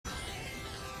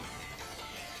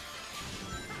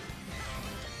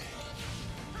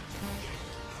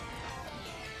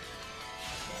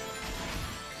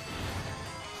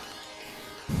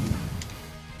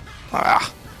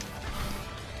Ah.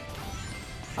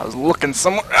 I was looking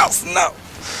somewhere else. No.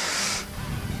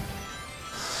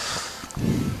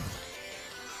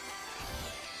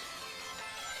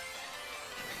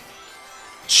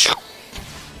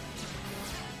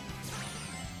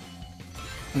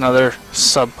 Another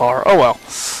subpar. Oh well.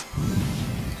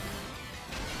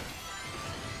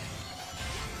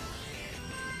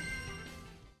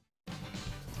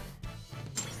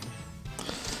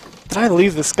 Did I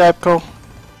leave the Skype call?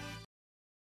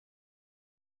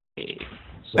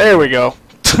 There we go.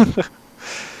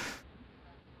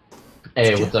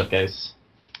 Hey, what's up, guys?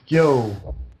 Yo.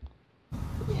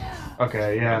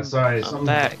 Okay, yeah, sorry, something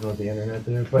happened with the internet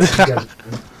there, but you guys...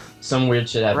 Some weird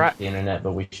shit happened with the internet,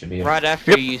 but we should be... Right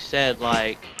after you said,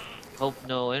 like, hope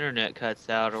no internet cuts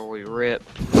out or we rip.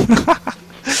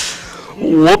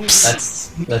 Whoops.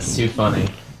 That's too funny.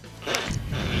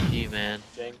 GG, man.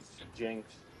 Jinx.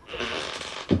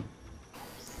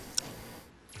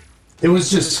 It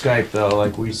was just Skype, though,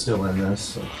 like, we still in this,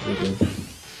 so we're good.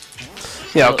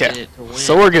 Yeah, okay.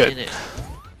 So we're good.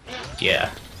 Yeah.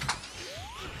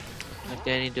 Like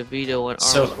Danny DeVito and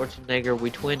So- Arnold Schwarzenegger, we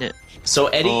twin it. So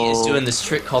Eddie is doing this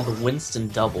trick called the Winston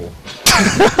double.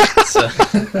 So,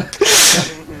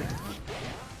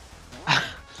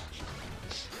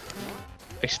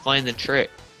 Explain the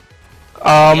trick.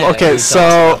 Okay,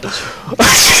 so...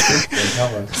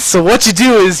 So what you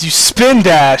do is you spin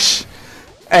dash,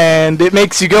 and it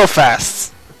makes you go fast.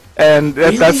 And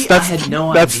that's I had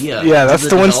no idea. Yeah, that's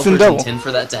the Winston double. Intend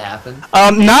for that to happen?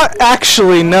 Not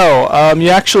actually, no. You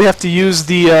actually have to use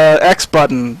the X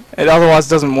button. It otherwise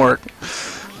doesn't work.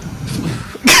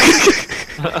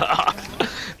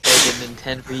 They didn't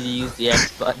intend for you to use the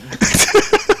X button.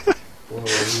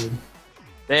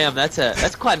 Damn,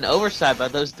 that's quite an oversight by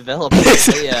those developers.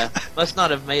 They must not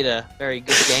have made a very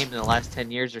good game in the last 10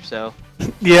 years or so.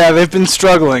 Yeah, they've been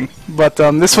struggling, but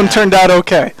this one turned out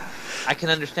okay. I can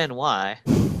understand why.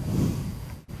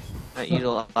 Not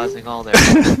utilizing all their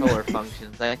controller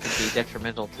functions, that can be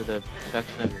detrimental to the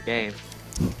production of your game.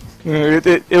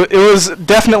 It was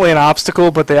definitely an obstacle,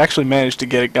 but they actually managed to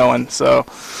get it going, so...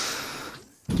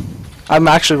 I'm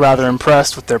actually rather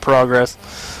impressed with their progress.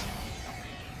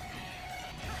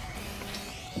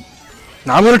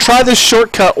 Now I'm going to try this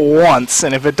shortcut once,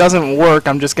 and if it doesn't work,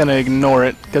 I'm just going to ignore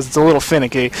it, because it's a little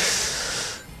finicky.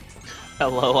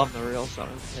 Hello, I'm the real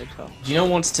Sonic the Hedgehog. Gino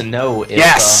wants to know if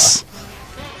Yes!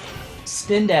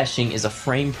 spin dashing is a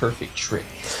frame-perfect trick.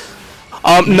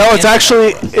 No, it's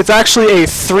actually a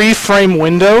 3-frame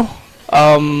window.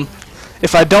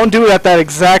 If I don't do it at that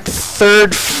exact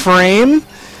 3rd frame,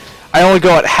 I only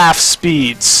go at half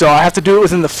speed, so I have to do it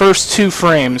within the first 2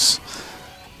 frames.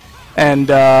 And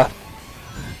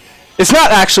it's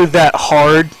not actually that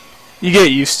hard. You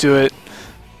get used to it,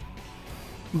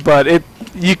 but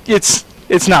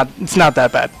it's not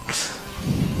that bad.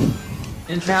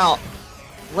 And now,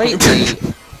 lately,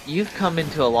 you've come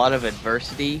into a lot of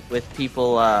adversity with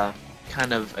people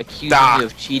kind of accusing you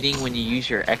of cheating when you use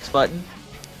your X button.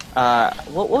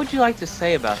 What would you like to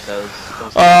say about those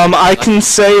I can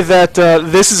say that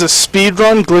this is a speed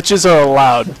run. Glitches are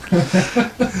allowed.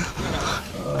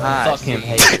 Fucking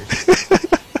haters.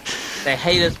 They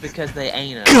hate us because they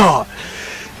ain't us. God.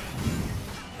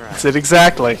 Right. That's it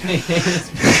exactly.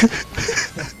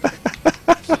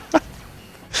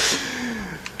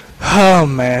 Oh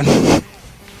man.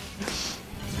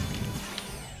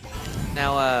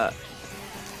 Now,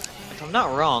 if I'm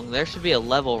not wrong, there should be a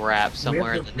level wrap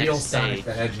somewhere in the real next Sonic stage.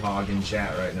 the Hedgehog in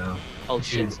chat right now. Oh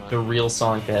shit! Dude, son. the real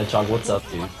Sonic the Hedgehog, what's up,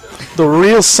 dude? The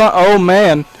real oh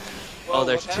man. Oh,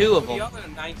 there's 2 of them. The other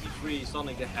 93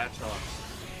 Sonic the Hedgehog.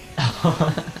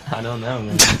 I don't know,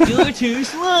 man. You're too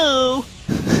slow.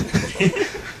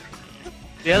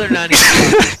 The other 93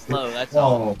 is slow. That's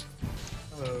all.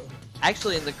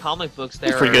 Actually, in the comic books,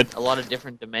 there are a lot of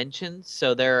different dimensions,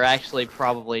 so there are actually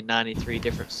probably 93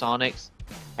 different Sonics,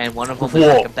 and one of them is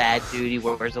like a bad dude, he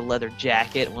wears a leather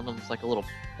jacket, and one of them's like a little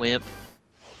wimp.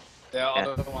 The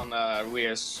other one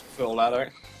wears full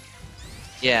leather.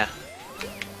 Yeah.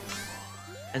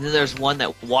 And then there's one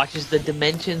that watches the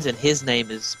dimensions, and his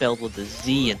name is spelled with a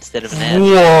Z instead of an S.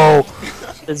 Whoa!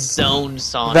 The Zone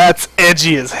Sonic. That's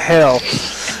edgy as hell.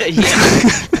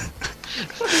 Yeah.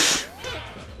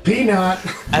 Peanut!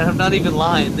 And I'm not even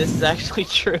lying, this is actually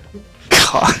true.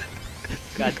 God.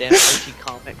 Goddamn Archie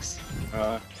comics.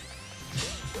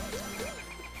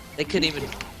 They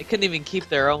couldn't even keep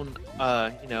their own,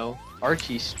 you know,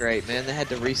 Archie straight, man. They had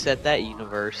to reset that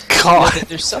universe. God.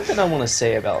 There's something I want to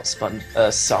say about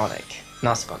Sonic,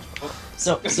 not SpongeBob.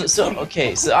 So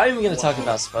I'm going to talk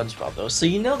about SpongeBob though. So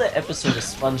you know that episode of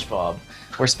SpongeBob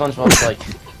Where SpongeBob's like,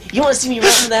 you want to see me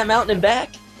run that mountain and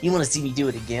back? You want to see me do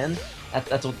it again?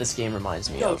 That's what this game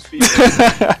reminds me of.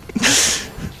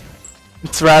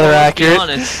 It's rather accurate. To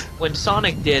be honest, when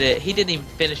Sonic did it, he didn't even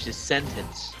finish his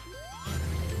sentence.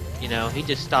 You know, he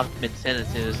just stopped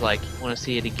mid-sentence and was like, want to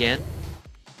see it again?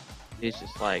 He's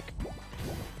just like,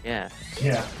 yeah.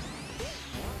 Yeah.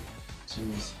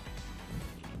 Jeez.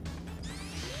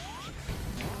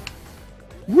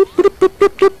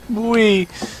 Wee.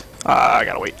 I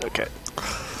gotta wait. Okay.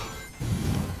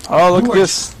 Oh, look at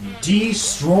this.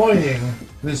 Destroying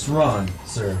this run,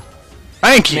 sir.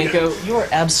 Thank you. Mako, you are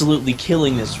absolutely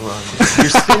killing this run. Your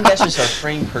spin dashes are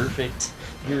frame perfect.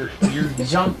 Your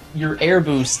air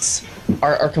boosts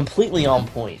are completely on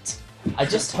point. I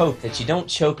just hope that you don't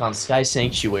choke on Sky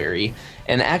Sanctuary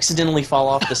and accidentally fall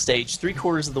off the stage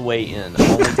 3/4 of the way in,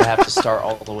 only to have to start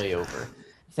all the way over.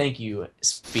 Thank you,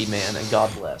 Speedman, and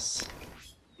God bless.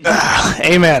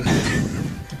 Amen.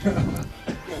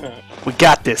 We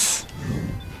got this.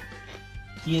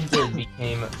 He indeed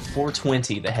became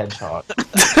 420 the Hedgehog.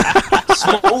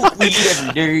 Smoke weed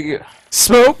every day.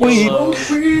 Smoke weed. Smoke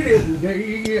weed every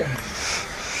day.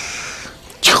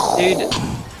 Dude,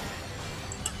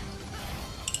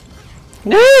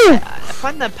 Woo! I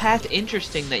find that path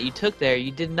interesting that you took there.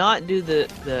 You did not do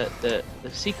the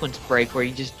sequence break where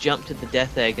you just jump to the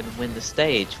death egg and win the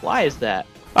stage. Why is that?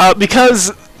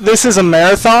 Because this is a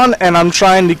marathon, and I'm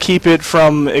trying to keep it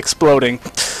from exploding.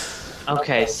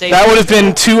 Okay, save That would have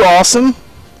been too awesome,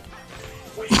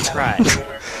 Right.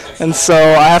 and so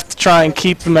I have to try and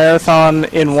keep the marathon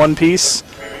in one piece.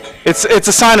 It's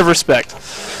a sign of respect.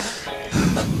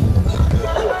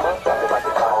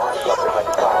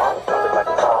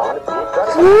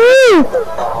 Woo!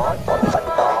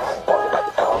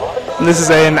 And this is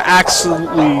an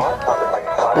absolutely...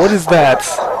 What is that?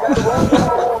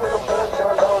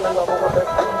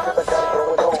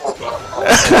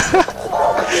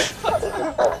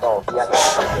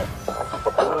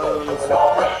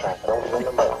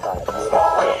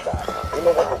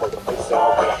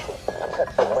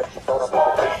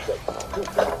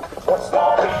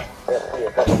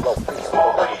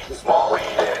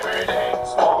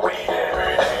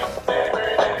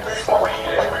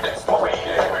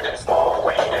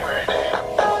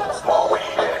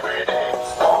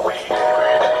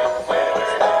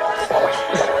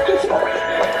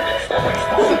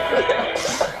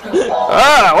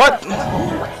 Ah, what?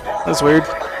 That's weird.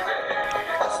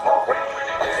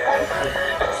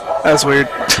 That's weird.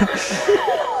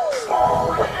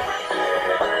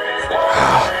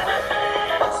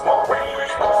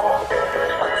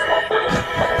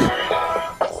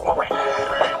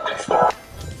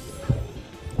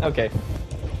 Okay.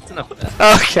 That's enough of that.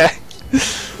 Okay.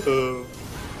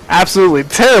 Absolutely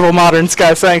terrible modern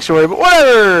Sky Sanctuary, but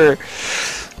whatever!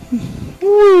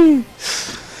 Whee.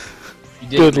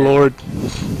 Good lord.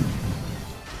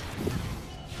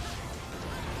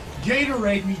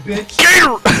 Gatorade me, bitch!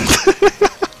 Gator!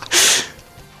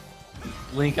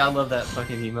 Link, I love that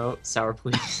fucking emote. Sour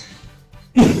please.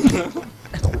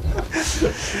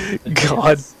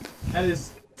 God. That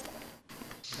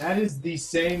is the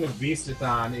saying of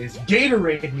Beastathon is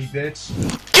Gatorade me, bitch!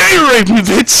 Gatorade me,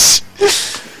 bitch!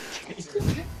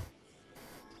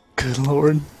 Good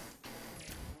lord.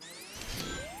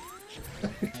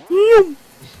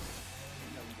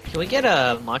 Can we get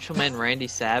a Macho Man Randy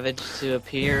Savage to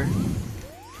appear?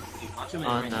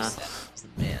 On,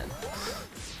 man.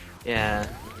 Yeah.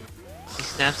 He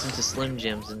snaps into Slim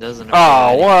Jims and doesn't.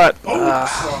 Oh, what?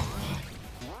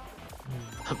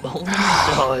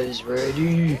 Bonesaw is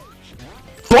ready.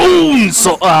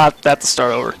 Bonesaw! That's a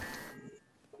start over.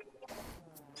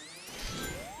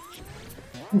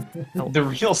 The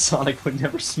real Sonic would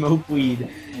never smoke weed,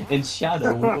 and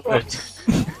Shadow would.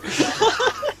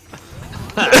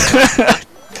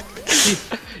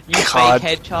 You fake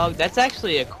hedgehog. That's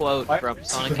actually a quote from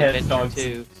Sonic Adventure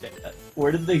 2.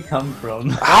 Where did they come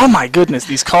from? Oh my goodness,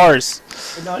 these cars.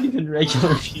 They're not even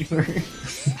regular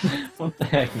viewers. What the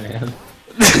heck, man?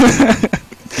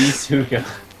 Beasuka.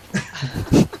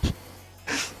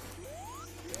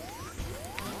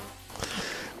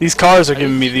 These cars are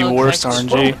giving me the worst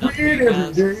RNG.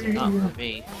 Not for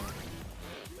me.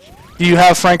 Do you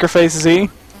have Frankerface Z?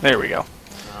 There we go.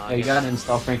 Yeah, you gotta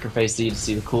install Frankerface Z to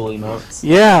see the cool emotes.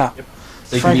 Yeah.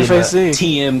 So you can be in the Frankerface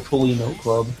Z. TM Cool Emote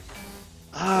Club.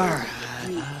 Alright.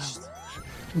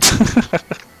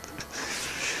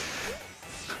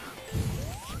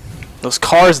 Those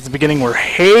cars at the beginning were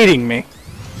hating me.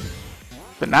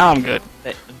 But now I'm good.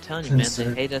 I'm telling you, man,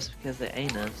 they hate us because they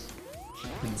ain't us.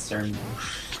 Concerned.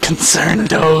 Concerned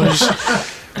Doge.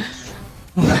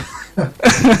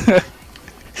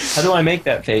 How How do I make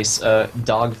that face?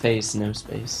 Dog face, no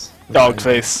space. Dog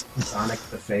face. Sonic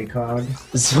the Facog.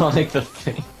 Sonic the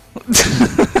Fake.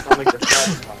 Sonic the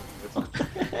Hedgehog.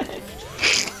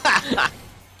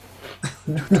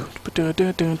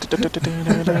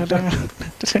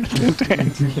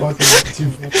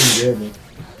 Too fucking good.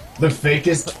 The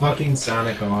fakest fucking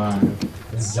Sonic alive.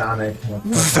 Sonic.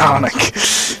 Sonic.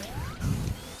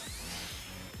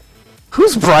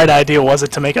 Whose bright idea was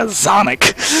it to make a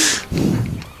Sonic?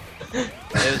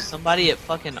 It was somebody at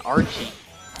fucking Archie.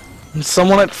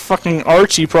 Someone at fucking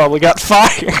Archie probably got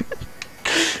fired.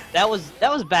 That was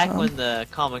back when the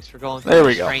comics were going through There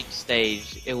we a go. strange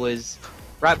stage. It was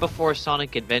right before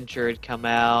Sonic Adventure had come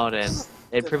out, and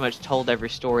they pretty much told every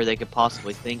story they could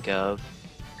possibly think of.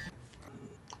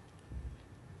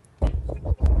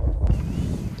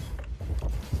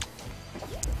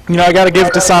 You know, I gotta give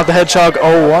it to Sonic the Hedgehog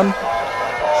 01.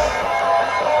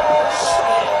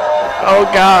 Oh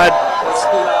god.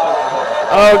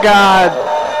 Oh god.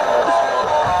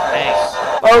 Thanks.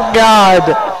 Oh god.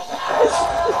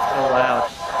 So loud.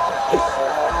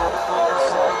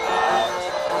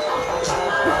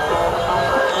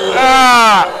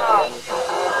 Ah!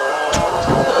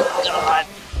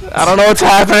 I don't know what's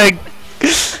happening.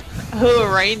 Who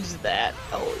arranged that?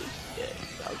 Holy shit.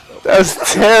 That was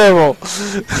terrible.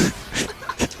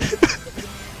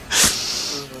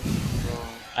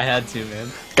 I had to,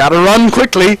 man. Gotta run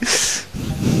quickly.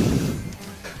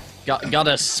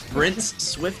 Gotta sprint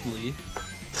swiftly.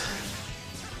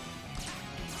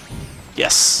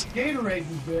 Yes. Gatorade,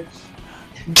 you bitch.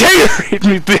 Gatorade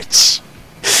me, bitch.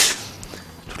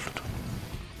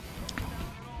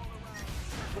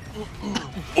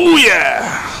 Oh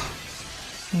yeah.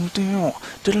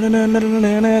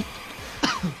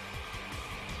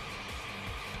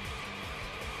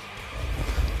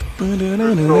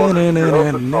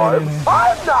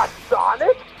 I'm not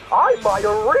Sonic! I'm my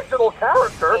original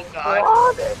character,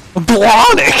 Blonic!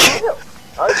 Blonic.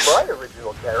 I'm my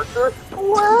original character,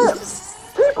 Blem!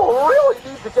 People really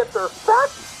need to get their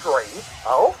facts straight,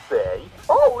 I'll say.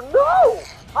 Oh no!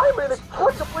 I'm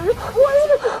inexplicably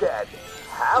explaining again!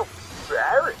 How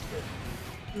embarrassing!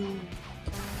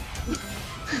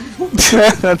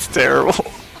 That's terrible.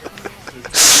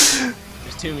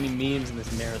 There's too many memes in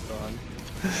this marathon.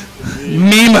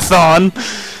 Meme-a-thon.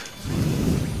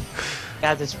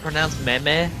 God, it's pronounced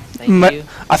meme? Thank you.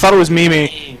 I thought it was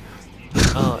Mimi.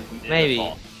 Oh,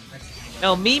 maybe.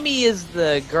 No, Mimi is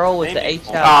the girl with the HIV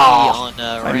Oh, on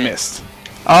I Rent, missed.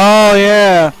 Oh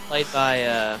yeah. played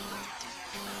by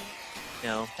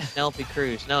Penelope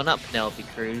Cruz. No, not Penelope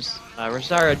Cruz.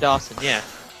 Rosario Dawson. Yeah,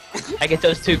 I get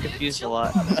those two confused a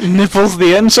lot. Nipples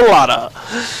the enchilada.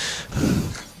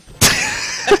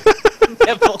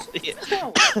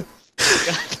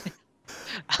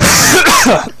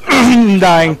 I'm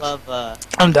dying. I love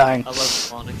I'm dying. I love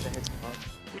Sonic the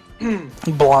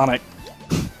Hedgehog. Blonic.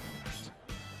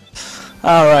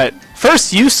 Alright.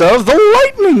 First use of the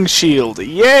lightning shield.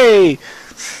 Yay!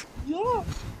 Yeah.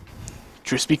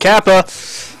 Crispy Kappa.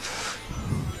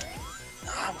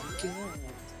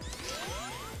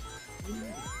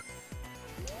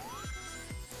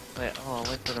 Wait, oh, I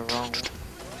went to the wrong one.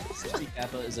 Crispy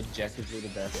Kappa is objectively the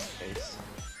best face.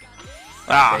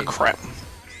 Ah, crap.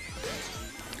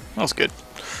 That was good.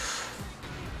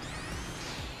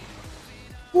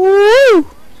 Woo!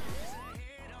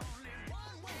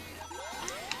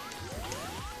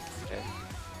 Okay.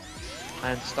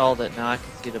 I installed it, now I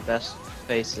can see the best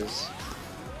faces.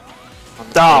 On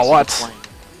the Ah, face of what? the plane.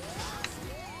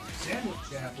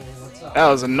 Sandwich Apple, what's up? That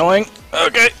was annoying.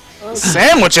 Okay.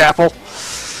 Sandwich apple.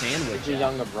 Sandwich. Your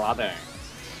younger brother.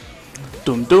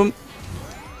 Dum dum.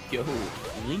 Yo,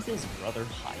 link his brother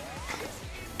hype.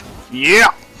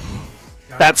 Yeah.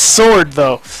 That sword,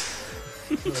 though.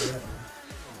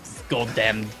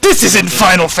 Goddamn. This isn't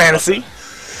Final Fantasy.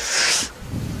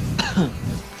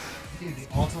 Dude, the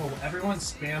Ultima, everyone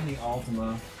spam the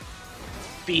Ultima.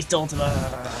 Beast Ultima.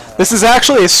 This is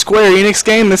actually a Square Enix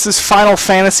game. This is Final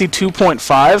Fantasy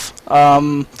 2.5.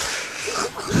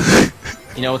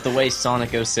 You know, with the way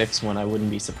Sonic 06 went, I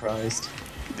wouldn't be surprised.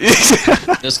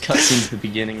 Those cutscenes at the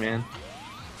beginning, man.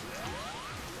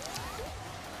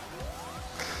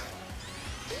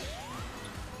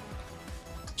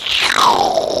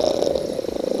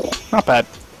 Not bad.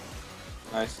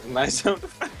 Nice sound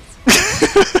effect.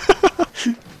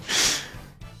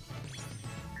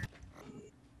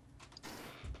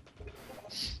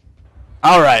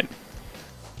 Alright.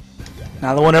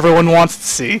 Now the one everyone wants to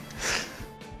see.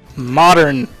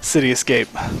 Modern City Escape.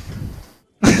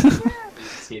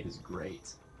 Escape is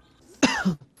great.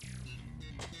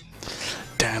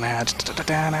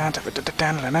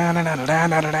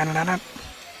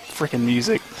 Freaking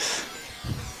music.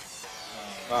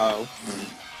 Wow.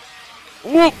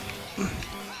 Whoop!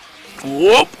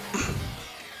 Whoop!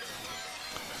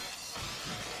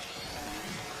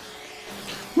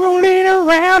 Rolling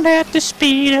around at the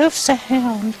speed of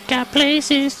sound. Got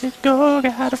places to go,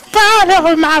 gotta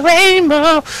follow my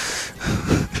rainbow.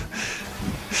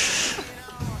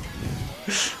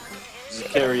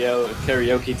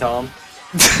 Karaoke Tom.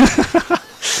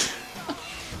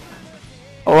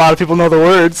 A lot of people know the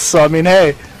words, so I mean,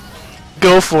 hey,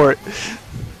 go for it.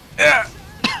 Yeah.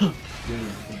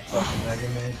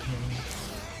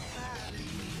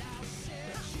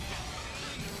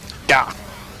 Yeah.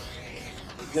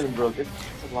 Getting broken.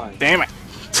 Damn it.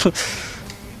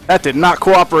 That did not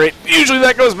cooperate. Usually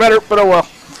that goes better, but oh well.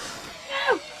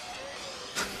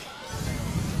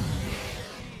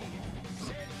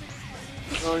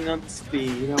 Going on the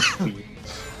speed of speed.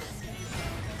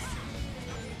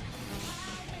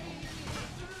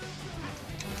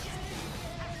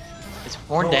 Is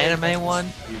Horned Anime one?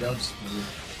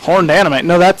 Horned Anime?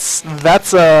 No, that's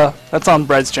on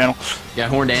Bread's channel. Yeah,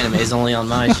 Horned Anime is only on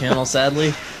my channel,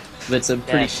 sadly. But it's a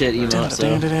pretty shit emote, so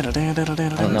I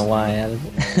don't know why I added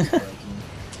it.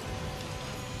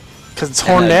 Because it's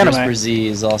Horned Anime. Whisper Z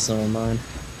is also on mine.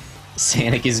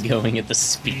 Sonic is going at the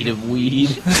speed of weed.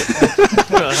 Dude,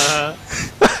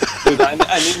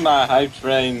 I need my hype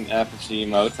train FFC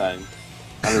emote time.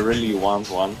 I really want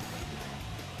one.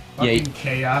 Fucking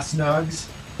Chaos Nugs.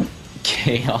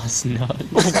 Chaos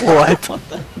Nugs. What? What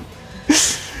the?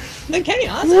 The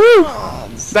Chaos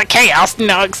Nugs. The Chaos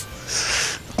Nugs.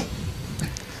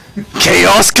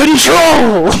 Chaos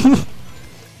Control!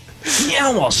 Yeah,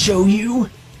 I'll show you.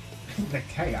 The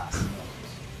Chaos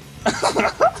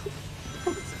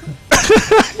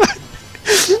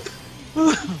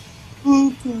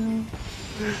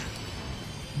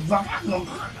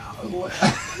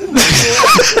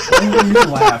You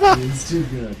laugh, dude. It's too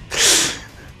good.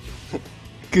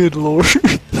 Good lord.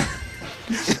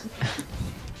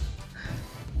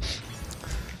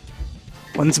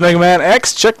 When's Mega Man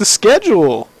X? Check the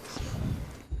schedule.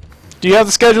 Do you have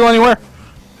the schedule anywhere?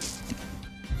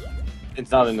 It's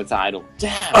not in the title.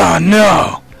 Damn. Oh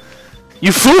no!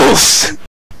 You fools!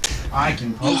 I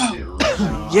can post it right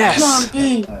now. Yes!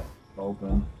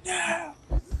 Open.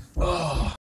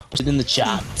 Oh, Put it in the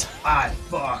chat. I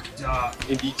fucked up.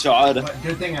 In the chat. But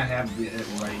good thing I have it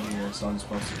right here, so I'm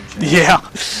supposed to check. Yeah.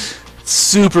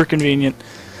 Super convenient.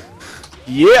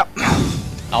 Yep.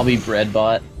 I'll be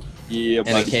Breadbot Yeah, and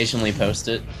but occasionally post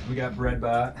it. We got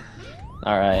Breadbot.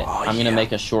 Alright, Oh, I'm gonna yeah.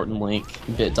 make a shortened link.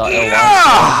 bit.ly.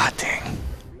 Ah, dang.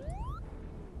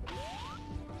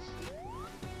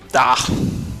 Ah.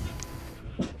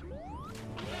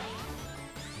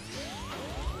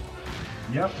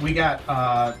 Yep, we got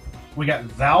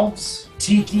Valves,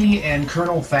 Tiki, and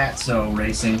Colonel Fatso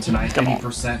racing tonight. Come on.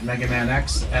 80% Mega Man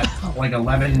X at like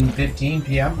 11:15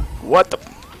 p.m. What the?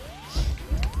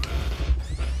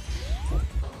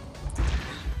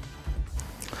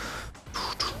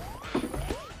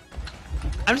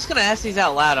 I'm just gonna ask these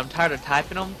out loud. I'm tired of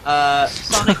typing them.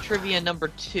 Sonic Trivia number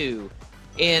 2.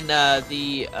 In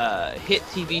the hit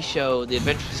TV show The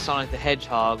Adventures of Sonic the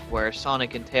Hedgehog, where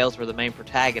Sonic and Tails were the main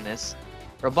protagonists,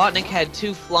 Robotnik had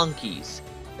two flunkies.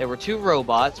 There were two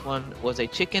robots. One was a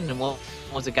chicken and one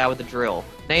was a guy with a drill.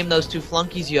 Name those two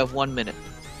flunkies. You have 1 minute.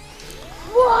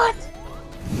 What?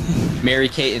 Mary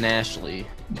Kate and Ashley.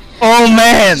 Oh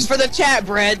man! This is for the chat,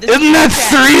 Brad. This Isn't is that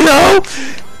for the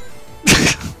chat. 3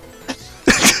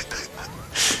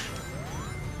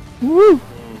 though? Woo!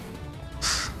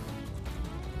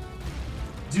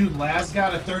 Dude, Laz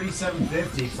got a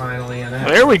 3750 finally in that.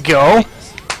 There we go.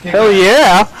 Hell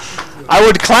yeah! I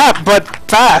would clap, but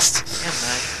fast. Damn,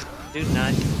 nice. Dude,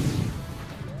 nice.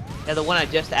 Yeah, the one I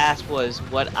just asked was,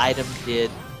 what item did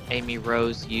Amy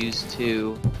Rose use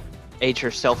to age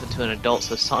herself into an adult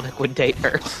so Sonic would date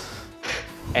her?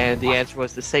 And the answer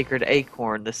was the Sacred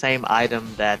Acorn, the same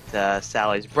item that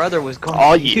Sally's brother was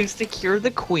going to use to cure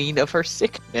the queen of her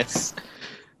sickness.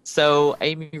 So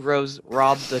Amy Rose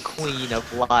robbed the queen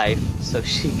of life so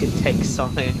she could take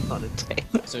Sonic on a date.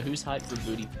 So who's hyped for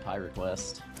Booty Pirate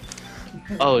Quest?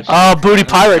 Oh, Booty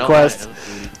Pirate Quest.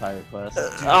 Booty Pirate Quest.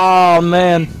 Oh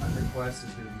man. Request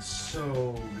is gonna be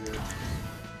so good.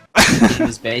 It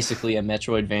was basically a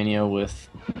Metroidvania with...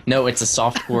 No, it's a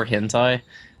softcore hentai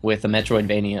with a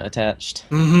Metroidvania attached.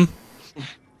 Mm-hmm.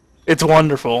 It's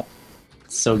wonderful.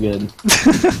 It's so good.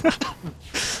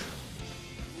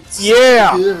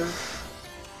 Yeah!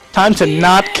 Time to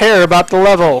not care about the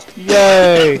level.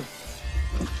 Yay!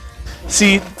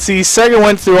 See, Sega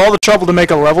went through all the trouble to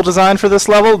make a level design for this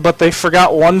level, but they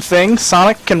forgot one thing.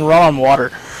 Sonic can run on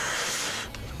water.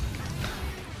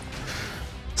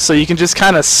 So you can just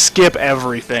kind of skip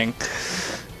everything.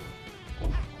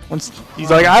 Once he's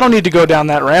like, I don't need to go down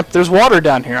that ramp. There's water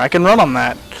down here. I can run on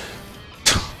that.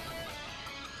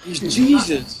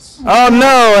 Jesus! Oh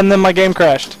no! And then my game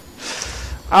crashed.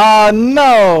 Ah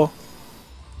no!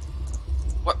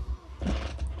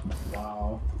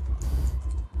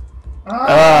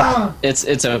 Wow.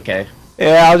 It's okay.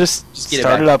 Yeah, I'll just get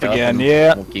start it up again. and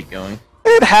Yeah, we'll keep going.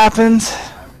 it happens.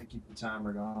 I'm gonna keep the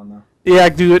timer going though. Yeah, I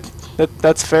do it.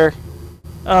 That's fair.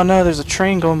 Oh no, there's a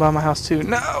train going by my house too.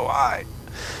 No, why?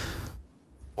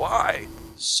 Why?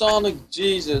 Sonic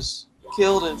Jesus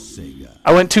killed him.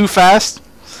 I went too fast.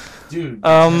 Dude.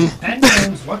 Pen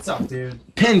Games, what's up, dude?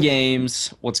 Pen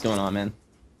Games, what's going on, man?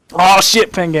 Oh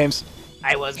shit, Pen Games.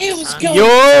 I was.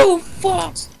 Yo!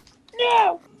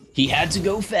 He had to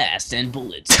go fast and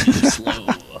bullets too slow.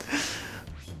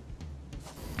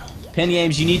 Pen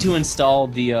Games, you need to install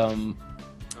the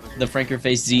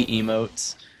Frankerface Z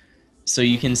emotes so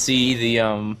you can see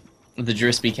the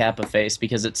Drispy Kappa face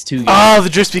because it's too good. Oh, the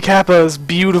Drispy Kappa is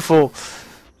beautiful.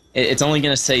 It's only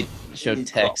gonna show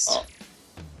text.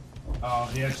 Oh,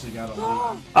 he actually got a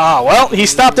lead. Ah, well, he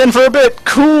stopped in for a bit.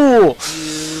 Cool.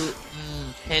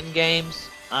 Pen Games.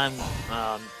 I'm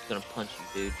gonna punch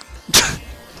you, dude.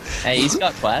 Hey, he's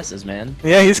got classes, man.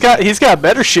 Yeah, he's got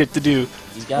better shit to do.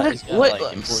 He's got What?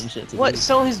 like important shit to What? do.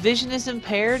 So his vision is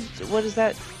impaired? What is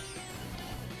that?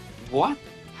 What?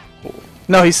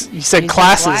 No, he said He said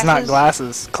classes, not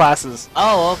glasses? glasses. Classes.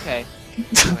 Oh, okay.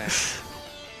 Okay.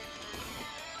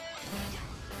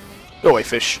 Go away,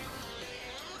 fish.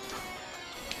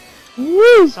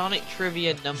 Sonic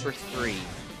Trivia number 3.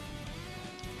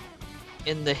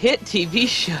 In the hit TV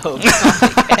show Sonic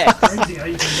X, Crazy how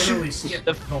you can literally skip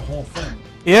the whole thing.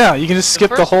 Yeah, you can just skip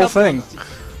the first whole couple- thing.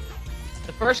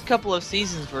 the first couple of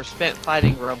seasons were spent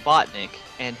fighting Robotnik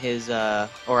and his,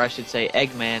 or I should say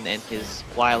Eggman and his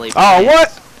wily Oh, friends.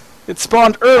 what? It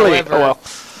spawned early. However, Oh well.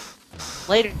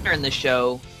 Later in the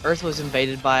show, Earth was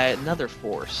invaded by another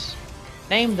force.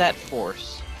 Name that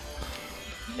force.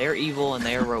 They're evil and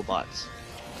they are robots.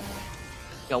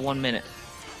 Got 1 minute.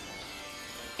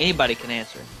 Anybody can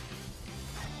answer.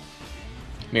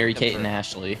 Mary Kate and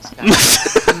Ashley.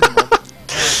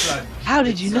 How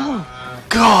did you know?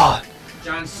 God.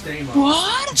 John Stamos.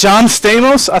 What? John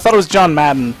Stamos? I thought it was John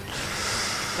Madden.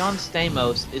 John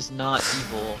Stamos is not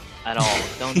evil at all.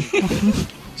 Don't.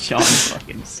 John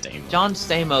fucking Stamos. John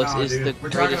Stamos No, is dude. the We're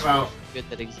talking greatest about- good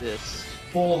that exists.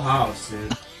 Full House,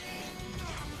 dude.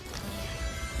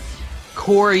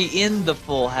 Corey in the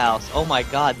Full House. Oh my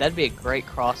God, that'd be a great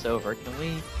crossover. Can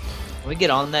we get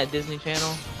on that Disney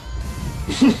Channel?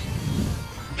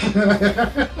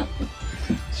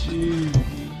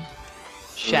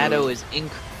 Shadow is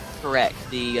incorrect.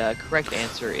 The correct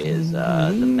answer is the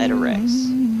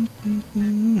Metarex.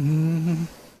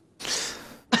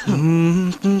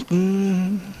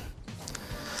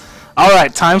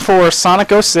 Alright, time for Sonic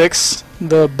 06,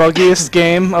 the buggiest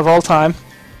game of all time.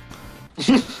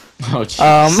 Oh,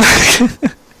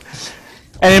 jeez.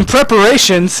 And in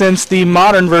preparation, since the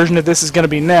modern version of this is going to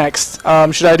be next,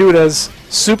 should I do it as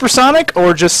Supersonic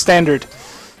or just standard?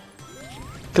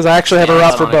 Because I actually have a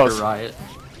route for both. Riot.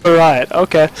 For Riot,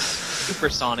 okay.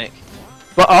 Supersonic.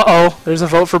 Well, uh-oh, there's a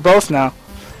vote for both now.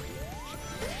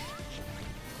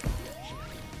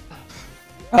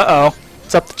 Uh-oh,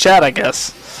 it's up to chat, I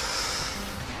guess.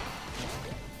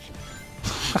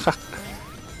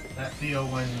 That feel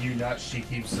when you nut, she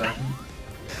keeps sucking.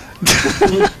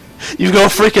 You go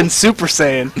freaking Super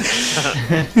Saiyan.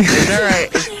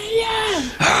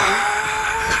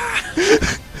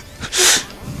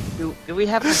 Do we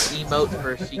have an emote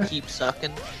for She Keeps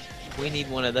Sucking? We need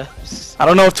one of those. I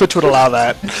don't know if Twitch would allow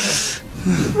that.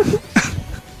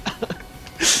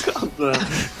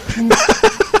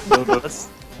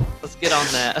 Let's get on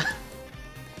that.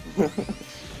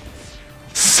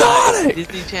 Sonic!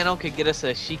 Disney Channel could get us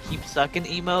a She Keeps Sucking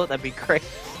emote. That'd be great.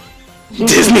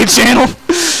 Disney Channel!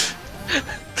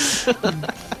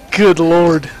 Good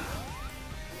lord.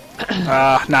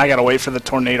 Now I gotta wait for the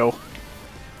tornado.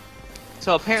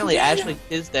 So apparently Ashley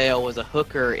Tisdale was a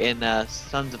hooker in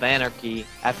Sons of Anarchy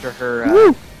after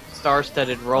her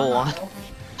star-studded role on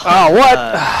Oh, what?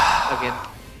 fucking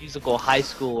musical High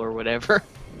School or whatever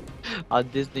on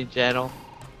Disney Channel,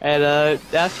 and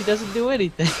now she doesn't do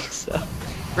anything. So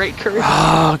great career.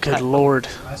 Oh, good lord.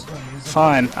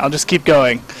 Fine, I'll just keep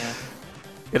going. Yeah.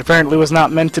 It apparently was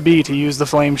not meant to be to use the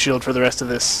flame shield for the rest of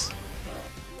this.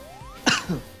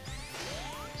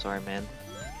 Sorry, man.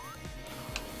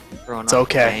 Throwing It's off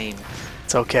okay. the game.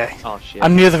 It's okay. Oh shit.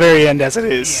 I'm near the very end as it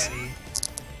is.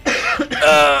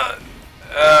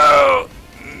 Oh,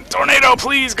 tornado,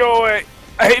 please go away.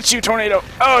 I hate you, tornado.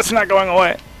 Oh, it's not going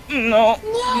away. No,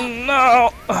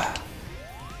 no.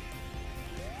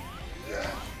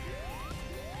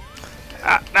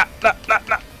 Nah.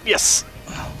 Yes.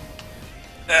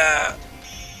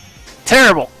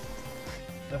 Terrible.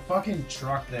 The fucking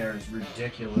truck there is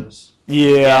ridiculous.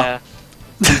 Yeah.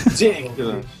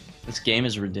 Ridiculous. This game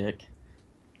is ridiculous.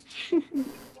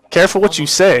 Careful what you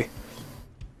say.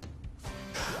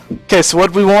 Okay, so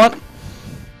what do we want?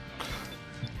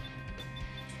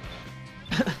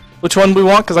 Which one do we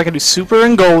want? Because I can do super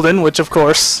and golden, which of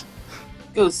course.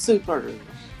 Go super. Do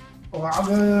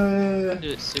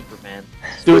it, Superman.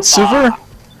 Do it super?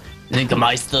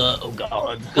 Linkermeister, oh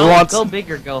god. Go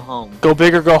big or go home. Go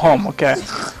big or go home. Okay.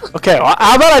 Okay. Well,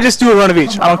 how about I just do a run of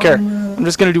each? I don't care. I'm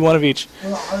just gonna do one of each.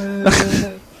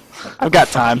 I've got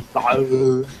time.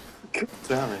 Damn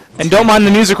it. And don't mind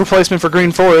the music replacement for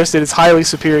Green Forest. It is highly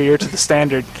superior to the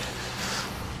standard.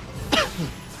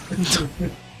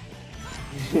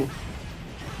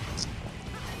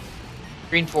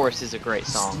 Green Forest is a great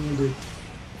song.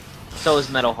 So is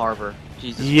Metal Harbor.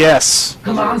 Jesus. Yes.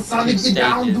 Come on, Sonic, get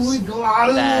down, do it, go out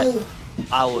of That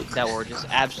that were just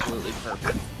absolutely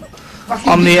perfect.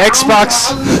 On the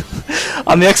Xbox,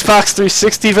 on the Xbox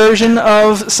 360 version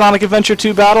of Sonic Adventure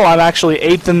 2 Battle, I'm actually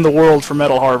 8th in the world for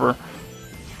Metal Harbor.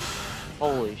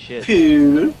 Holy shit.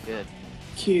 Cute. Good.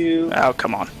 Cute. Oh,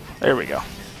 come on. There we go.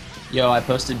 Yo, I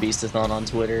posted Beastathon on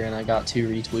Twitter and I got 2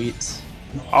 retweets.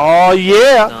 Oh,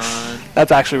 yeah. Done.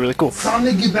 That's actually really cool.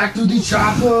 Sonic, get back to the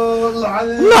chopper.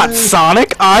 Not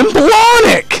Sonic, I'm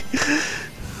Blonic!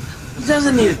 He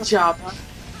doesn't need a chopper.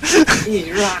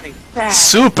 He's running fast.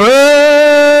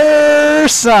 Super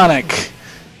Sonic.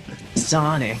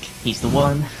 Sonic, he's the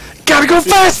one. Gotta go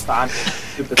fast!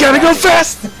 Gotta go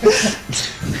fast!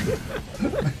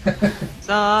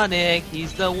 Sonic,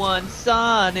 he's the one.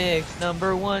 Sonic,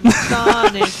 number one.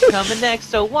 Sonic coming next,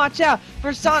 so watch out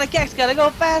for Sonic X. Gotta go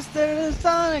faster.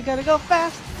 Sonic, gotta go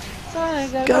fast.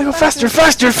 Sonic, Gotta go faster,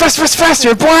 faster,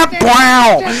 faster! Blah,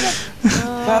 blah.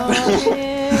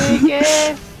 Sonic,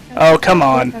 Oh, come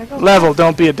on. Level,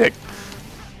 don't be a dick.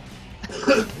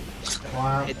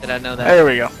 Wow. Hey, did I know that, There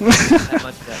we go. that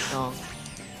much of that song?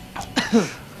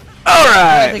 I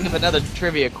Alright! think of another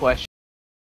trivia question,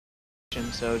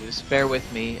 so just bear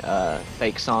with me,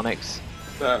 fake Sonics.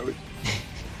 Sorry.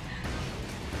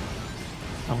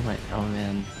 Oh my, oh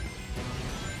man.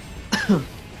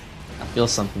 I feel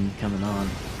something coming on.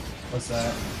 What's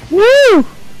that? Woo!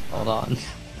 Hold on.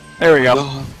 There we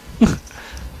go.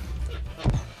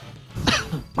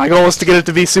 My goal was to get it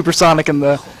to be supersonic in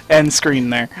the end screen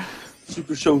there.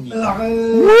 Super showy.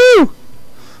 Woo!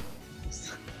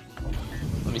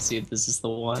 Let me see if this is the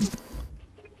one.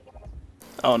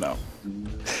 Oh no.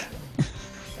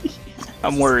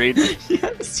 I'm worried.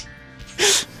 Yes.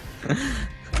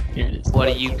 Here it is.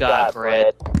 What do you got,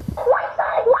 Brett?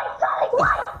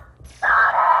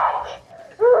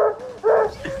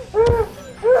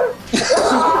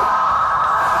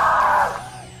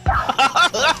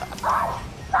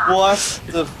 What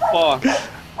the fuck?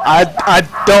 I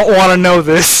don't want to know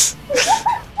this.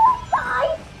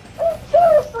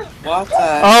 What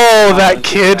the? Oh, that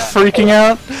kid freaking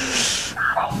out.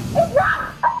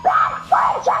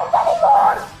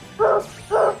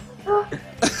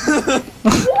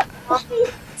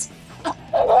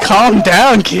 Calm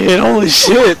down, kid. Holy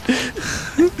shit.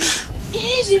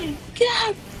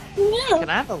 Can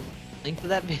I have a link to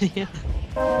that video?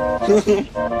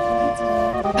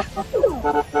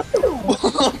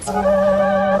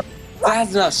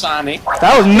 That's not Sonic.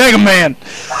 That was Mega Man.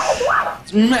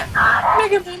 It's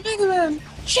Mega Man.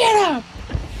 Shut up.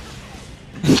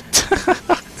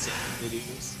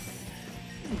 Videos.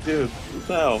 Dude, what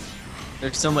the hell?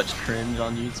 There's so much cringe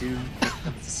on YouTube.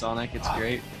 Sonic, it's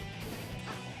great.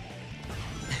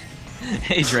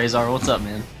 Hey Drazar, what's up,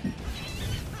 man?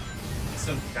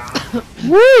 So dumb.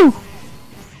 Woo!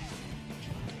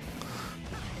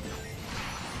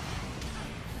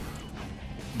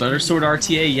 Butter Sword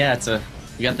RTA, yeah,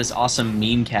 we got this awesome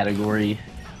meme category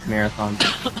marathon.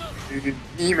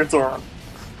 Memeathon.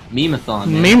 Memeathon,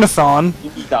 man. Memeathon.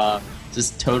 Memeathon.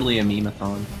 Just totally a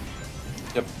memeathon.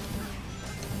 Yep.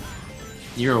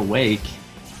 You're awake.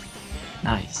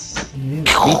 Nice. Me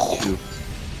too.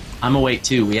 I'm awake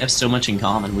too. We have so much in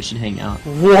common. We should hang out.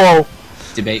 Whoa.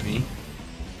 Debate me.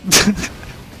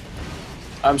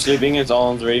 I'm sleeping, it's all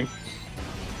on dream.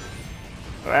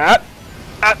 That.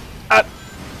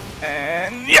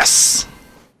 And yes.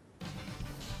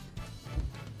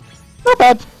 Not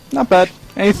bad. Not bad.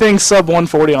 Anything sub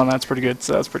 140 on that's pretty good,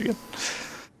 so that's pretty good.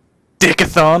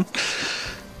 Dickathon.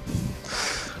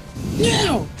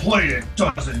 No! Play it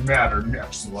doesn't matter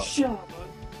next level.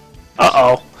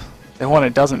 Uh-oh. They want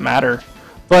it doesn't matter.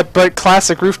 But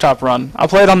classic rooftop run. I'll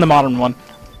play it on the modern one.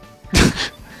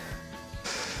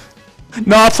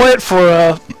 No, I'll play it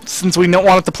for, since we don't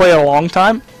want it to play a long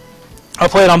time, I'll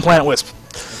play it on Planet Wisp.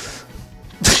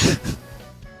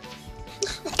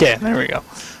 Okay, there we go.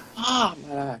 Ah,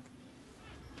 my lag.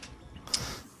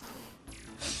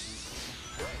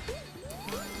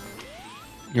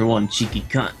 You're one cheeky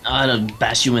cunt. I'd have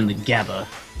bash you in the gabba.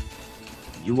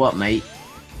 You what, mate?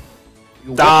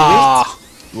 You what, Ah,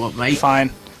 mate? You what, mate?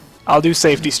 fine. I'll do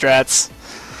safety strats.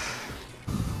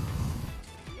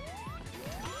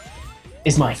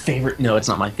 Is my favorite. No, it's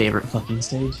not my favorite fucking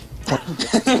stage.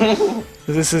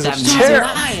 This is a That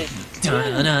terrible.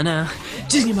 Da-na-na.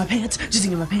 Jizzing in my pants,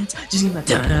 jizzing in my pants, jizzing in my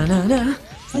da-na-na-na.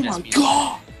 Oh my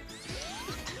god!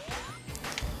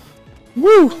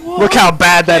 Woo! Look how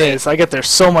bad that is. I get there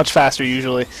so much faster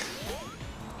usually.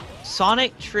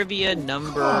 Sonic trivia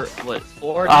number, what,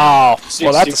 4? Oh,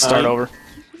 well that's a 69. start over.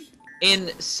 In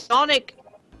Sonic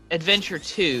Adventure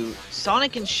 2,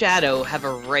 Sonic and Shadow have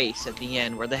a race at the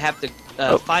end where they have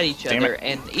to fight each damn other, it.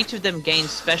 and each of them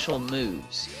gains special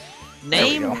moves.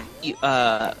 There we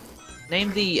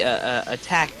Name the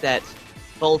attack that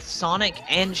both Sonic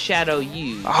and Shadow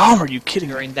use Oh, are you kidding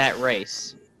me? during that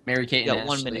race. Mary Kate You and got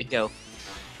 1 Ashley. minute, go.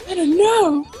 I don't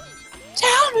know!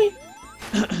 Tell me!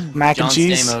 Mac John and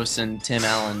cheese. Stamos and Tim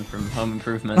Allen from Home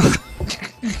Improvement.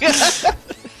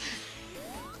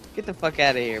 Get the fuck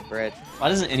out of here, Brett. Why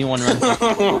doesn't anyone run?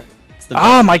 It's the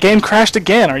Ah, my game crashed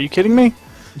again. Are you kidding me?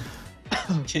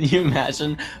 Can you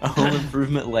imagine a Home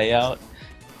Improvement layout?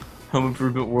 Home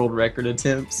Improvement world record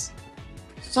attempts?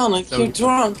 Sonic, you're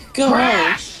drunk. Go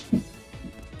home.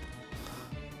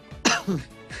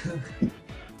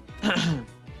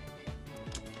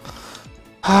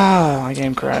 Ah, my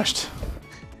game crashed.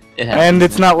 It And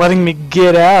it's not letting me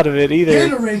get out of it either.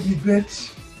 Gatorade, you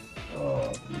bitch!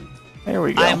 Oh, There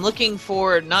we go. I am looking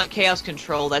for not Chaos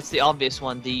Control, that's the obvious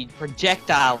one, the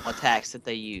projectile attacks that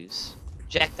they use.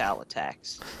 Projectile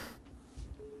attacks.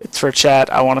 It's for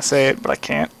chat. I want to say it, but I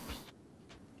can't.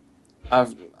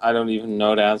 I don't even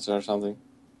know the answer or something.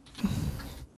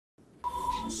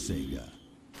 Sega.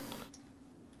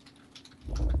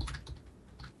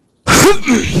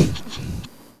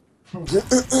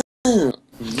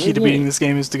 Key to beating this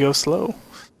game is to go slow.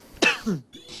 What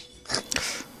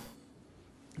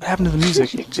happened to the music?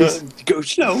 Jeez. Go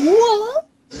slow.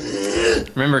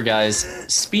 Remember, guys,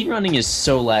 speedrunning is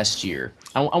so last year.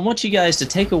 I want you guys to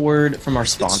take a word from our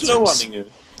sponsors. Slow running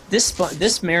it.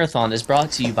 This marathon is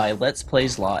brought to you by Let's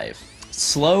Plays Live.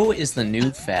 Slow is the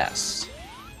new fast.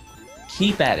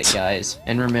 Keep at it, guys,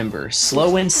 and remember,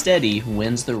 slow and steady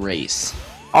wins the race.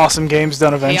 Awesome games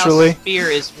done eventually. Chaos Spear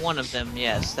is one of them,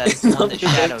 yes. That's the one that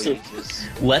Shadow uses.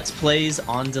 Let's Plays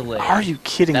on delay. Are you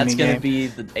kidding That's me, gonna game? be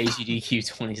the AGDQ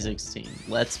 2016.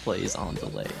 Let's Plays on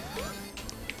delay.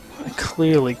 I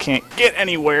clearly can't get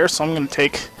anywhere, so I'm gonna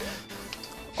take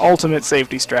ultimate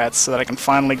safety strats so that I can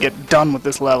finally get done with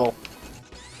this level.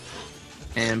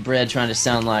 And Brad trying to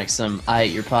sound like some I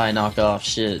ate your pie knockoff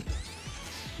shit.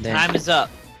 Damn. Time is up.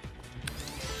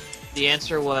 The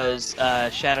answer was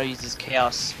Shadow uses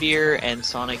Chaos Spear and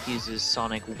Sonic uses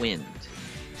Sonic Wind.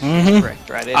 Mm-hmm. Correct,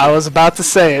 right? I was about to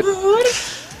say it.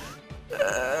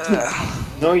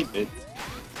 No, you did.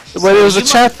 But it was a you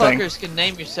chat thing. motherfuckers can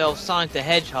name yourself Sonic the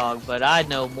Hedgehog, but I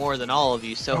know more than all of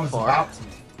you I so was far. about to.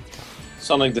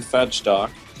 Sonic the Fetch Dog.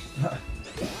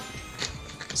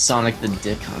 Sonic the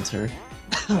Dick Hunter.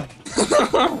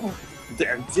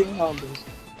 They're ding hunters.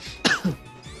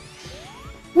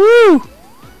 Woo!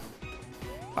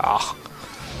 Ah.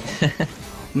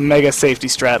 Mega safety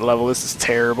strat level. This is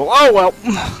terrible. Oh well.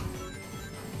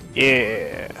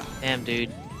 Yeah. Damn, dude.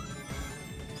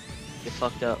 You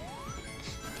fucked up.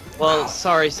 Well,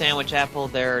 sorry, Sandwich Apple,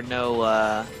 there are no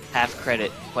half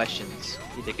credit questions.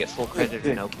 You either get full credit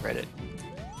or no credit.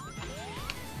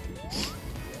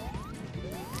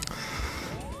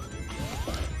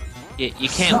 You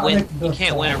can't win. You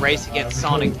can't win a race against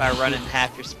Sonic by running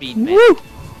half your speed, man. Woo!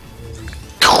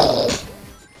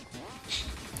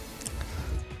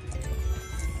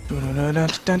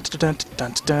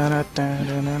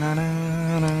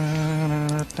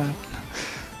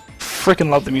 Freaking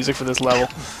love the music for this level.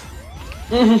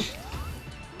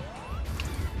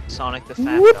 Sonic the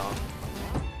Fat Whoop. Dog.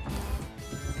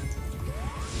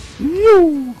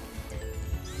 Yoo!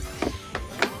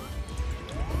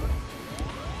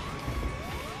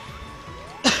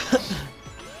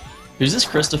 Who's this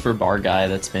Christopher Barr guy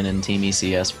that's been in Team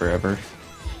ECS forever?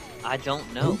 I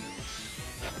don't know.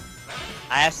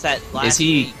 I asked that last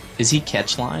week. Is he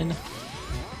catch line?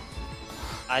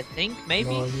 I think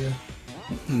maybe.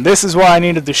 This is why I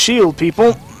needed the shield,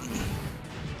 people.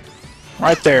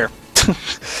 Right there.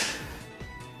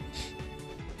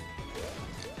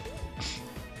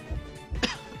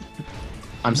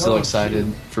 I'm so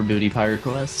excited for Booty Pirate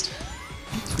Quest.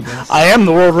 I am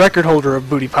the world record holder of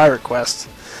Booty Pirate Quest.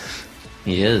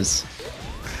 He is.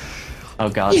 Oh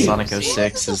god, Sonic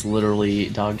 06 is literally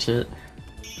dog shit.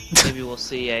 Maybe we'll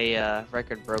see a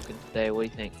record broken today. What do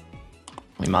you think?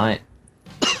 We might.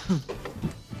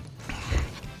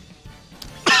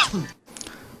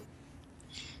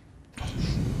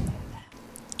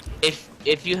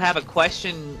 If you have a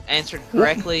question answered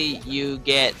correctly, you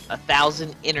get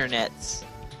 1,000 internets.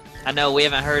 I know we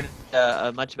haven't heard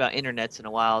much about internets in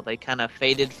a while. They kind of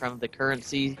faded from the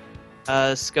currency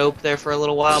scope there for a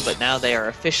little while, but now they are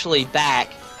officially back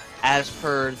as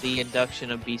per the induction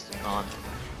of Beastathon.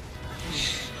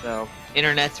 So,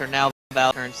 internets are now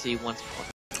about currency once more.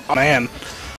 Oh man.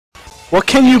 What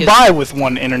can you buy with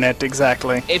one internet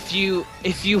exactly? If you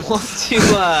want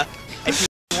to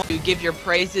give your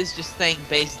praises, just thank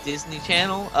Base Disney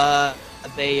Channel.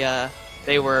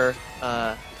 They were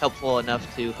helpful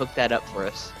enough to hook that up for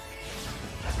us.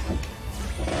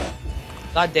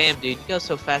 God damn, dude, you go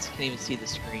so fast I can't even see the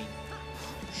screen.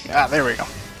 Ah, there we go.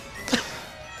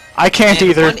 I can't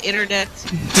either.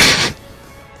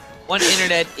 One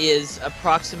internet is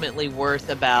approximately worth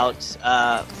about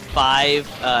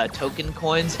 5 token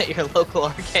coins at your local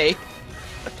arcade,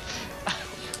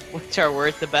 which are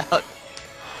worth about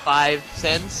 5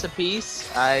 cents a piece.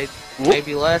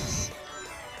 Maybe less.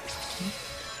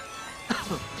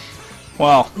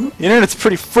 Wow, the internet's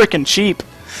pretty freaking cheap.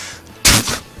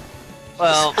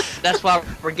 Well, that's why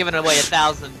we're giving away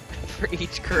 1,000 for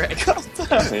each correct.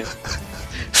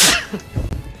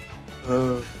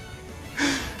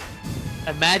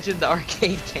 Imagine the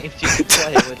arcade games you can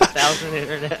play with 1,000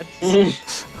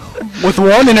 internets. With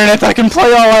one internet, I can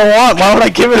play all I want. Why would I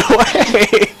give it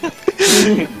away?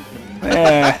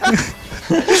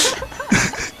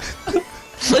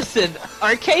 Listen,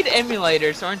 arcade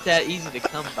emulators aren't that easy to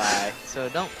come by, so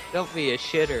don't be a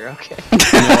shitter, okay? You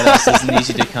know what else isn't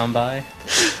easy to come by?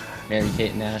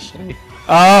 Mary-Kate and Ashley.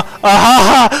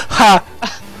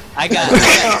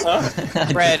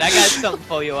 Fred, I got something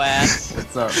for your ass.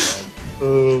 What's up, Fred?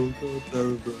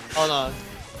 Hold on.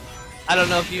 I don't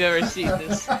know if you've ever seen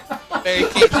this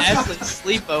Mary-Kate and Ashley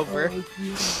sleepover,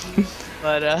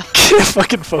 but Can't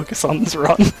fucking focus on this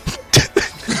run.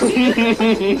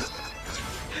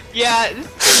 yeah, this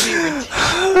is gonna be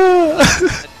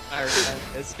ridiculous.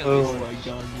 It's gonna Oh my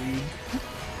god,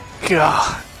 dude.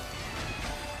 God.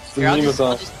 Here, I'll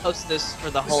just post this for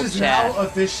the whole This is chat. now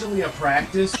officially a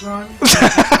practice run.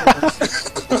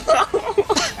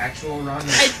 Actual run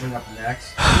that's coming up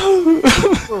next.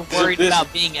 We're worried about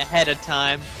being ahead of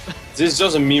time. This is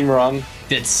just a meme run.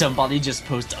 Did somebody just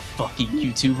post a fucking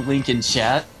YouTube link in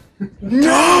chat?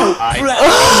 No! I know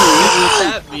what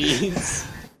that means.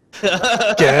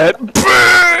 Get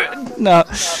burned! No.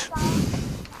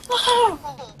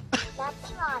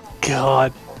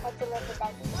 God.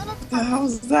 What the hell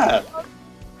is that?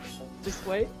 Just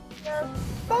wait.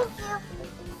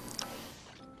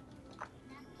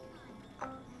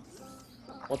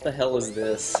 What the hell is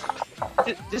this?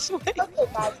 Just wait. Okay,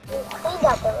 guys, cleaned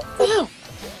up everything.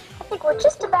 I think we're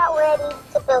just about ready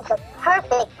to build the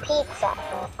perfect pizza.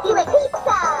 You like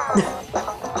pizza?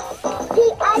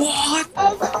 What?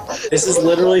 This is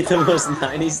literally the most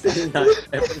 90s thing I've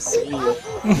ever seen.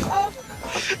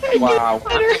 Wow.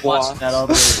 Watching that all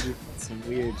the way through. That's some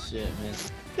weird shit, man.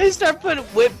 They start putting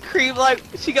whipped cream like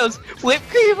she goes whipped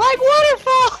cream like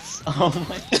waterfalls. Oh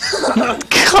my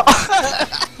God.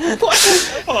 What the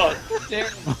fuck?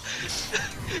 Terrible.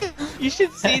 You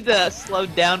should see the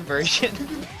slowed down version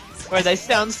where they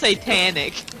sound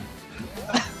satanic.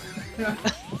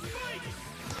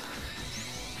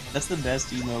 That's the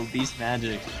best emo, Beast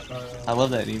Magic. I love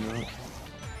that emo.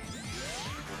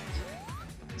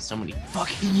 So many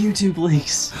fucking YouTube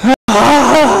links.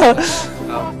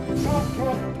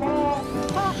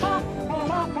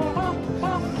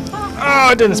 Oh,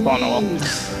 it didn't spawn well.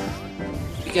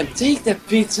 You can take the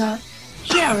pizza,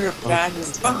 share your friends,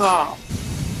 and fuck off.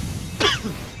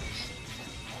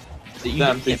 So you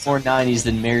can get more 90s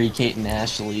than Mary-Kate and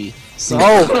Ashley. So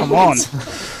Oh, come on.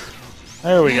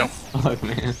 There we go. fuck,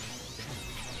 man.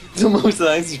 The most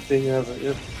nice thing ever.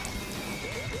 Yep.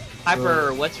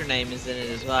 Hyper, what's her name is in it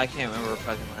as well. I can't remember her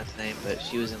fucking last name, but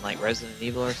she was in like Resident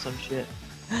Evil or some shit.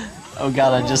 Oh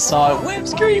god, I just saw it. Whip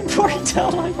screen pouring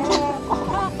down like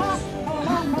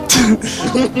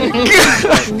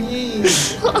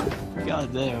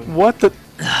damn. What the?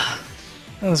 That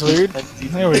was weird.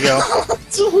 There we go.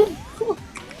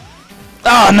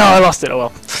 Oh no, I lost it. Oh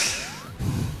well.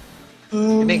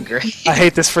 You did great. I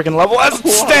hate this freaking level as it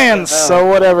stands. So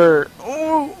whatever.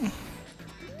 Ooh.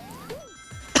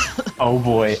 Oh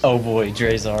boy,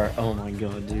 Drazar. Oh my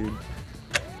god, dude.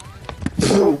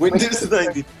 Windows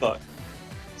 95.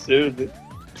 Seriously.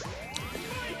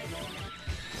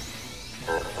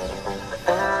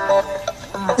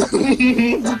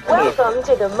 Welcome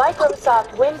to the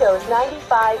Microsoft Windows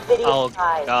 95 video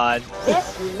guide. Oh god.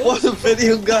 This unique What a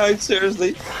video guide,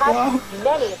 seriously. has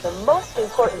many of the most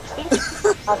important features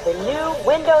of the new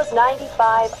Windows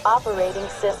 95 operating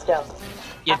system.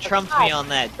 You At the trumped top, me on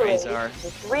that, separated Drazar. into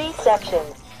 3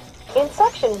 sections. In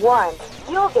section 1,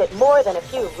 you'll get more than a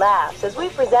few laughs as we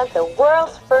present the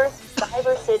world's first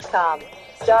cyber sitcom,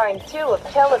 starring 2 of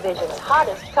television's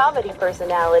hottest comedy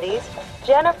personalities,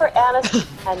 Jennifer Aniston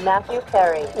and Matthew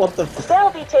Perry. What the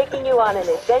They'll be taking you on an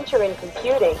adventure in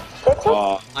computing that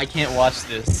takes I can't watch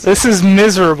this. This is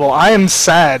miserable. I am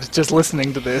sad just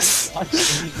listening to this.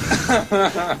 That's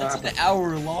an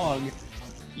hour long.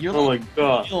 You're Oh my like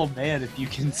god. real man if you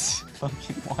can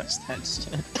fucking watch that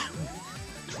shit.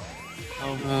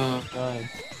 Oh my god.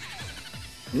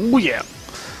 Ooh yeah.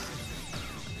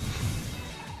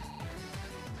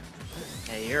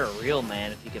 Hey, you're a real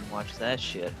man if you can watch that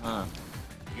shit, huh?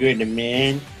 You're the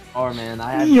man. Oh man,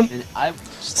 I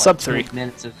just Sub like 3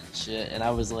 minutes of shit, and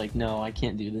I was like, no, I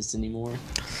can't do this anymore.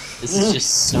 This is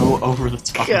just so over the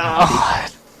top. God.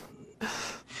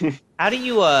 How do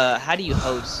you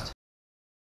host?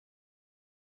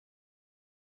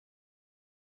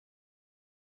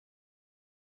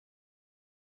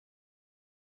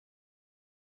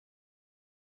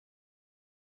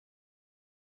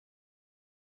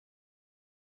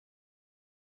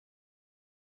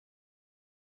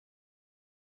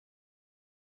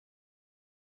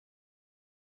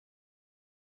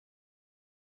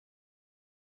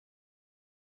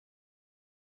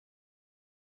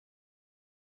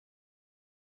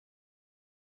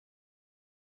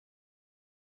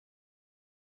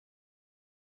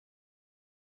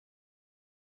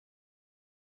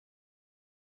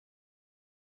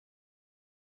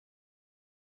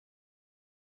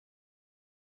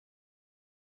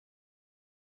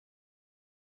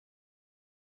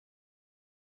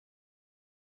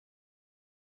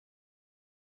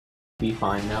 Be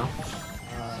fine now.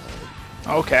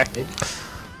 Okay.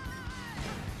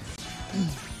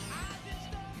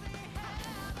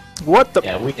 What the?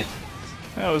 Yeah, we can.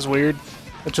 That was weird.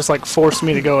 It just like forced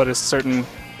me to go at a certain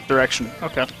direction.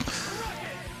 Okay.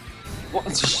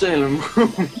 What's a Sailor Moon?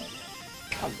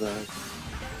 God damn.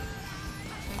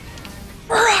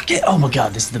 Rocket! Oh my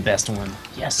god, this is the best one.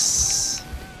 Yes.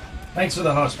 Thanks for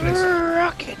the host, please.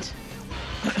 Rocket.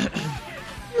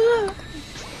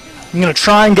 I'm gonna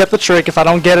try and get the trick. If I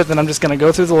don't get it, then I'm just gonna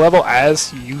go through the level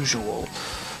as usual.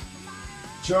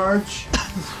 Charge.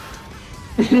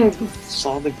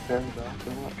 Sonic Paradox.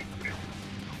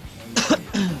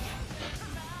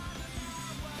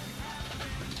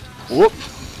 Whoop.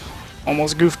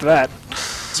 Almost goofed that.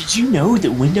 Did you know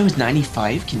that Windows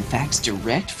 95 can fax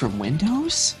direct from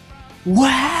Windows?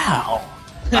 Wow!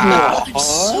 I'm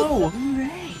so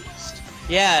amazed.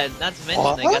 Yeah, not to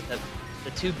mention they got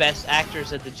the 2 best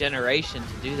actors of the generation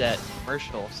to do that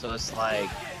commercial, so it's like,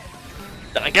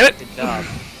 Did I get it? good job.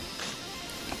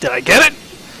 Did I get it?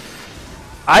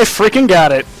 I freaking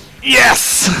got it.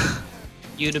 Yes!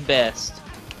 You the best.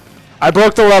 I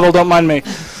broke the level, don't mind me.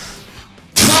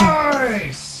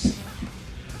 Nice.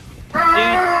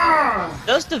 Dude,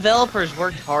 those developers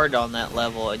worked hard on that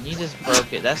level, and you just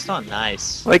broke it. That's not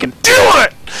nice. They can do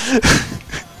it!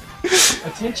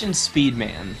 Attention,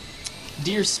 Speedman.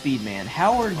 Dear Speedman,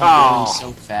 how are you Oh. going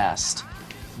so fast?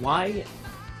 Why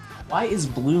is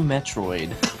Blue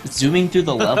Metroid zooming through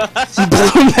the level?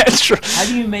 Blue Metro. How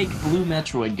do you make Blue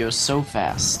Metroid go so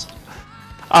fast?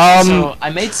 Um, So, I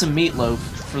made some meatloaf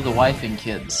for the wife and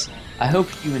kids. I hope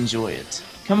you enjoy it.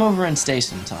 Come over and stay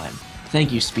sometime.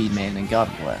 Thank you, Speedman, and God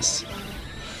bless.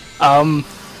 well,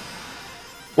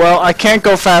 I can't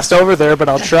go fast over there, but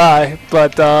I'll try.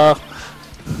 But,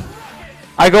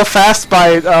 I go fast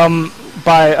by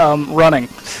running.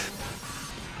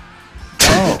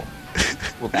 Oh.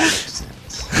 Well, that makes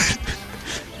sense.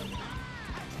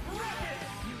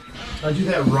 I do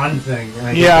that run thing.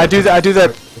 And Yeah, I do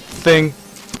that thing.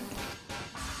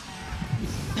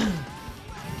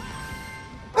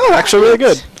 Oh, actually really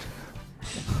good.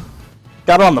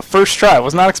 Got it on the first try.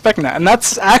 Was not expecting that. And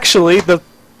that's actually the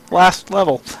last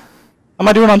level. How am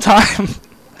I doing on time?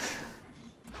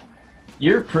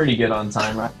 You're pretty good on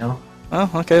time right now. Oh,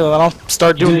 okay. Well, then I'll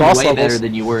start You're doing doing boss way levels. better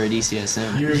than you were at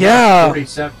ECSM. You're Yeah.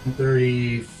 47,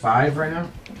 35 right now?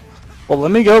 Well,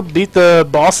 let me go beat the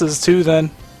bosses too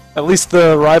then. At least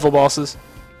the rival bosses.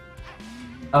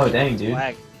 Oh dang, dude.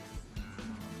 Lag.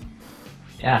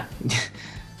 Yeah.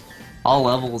 All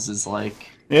levels is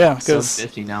like Yeah, sub because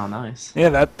 50 now. Nice.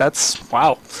 yeah, that's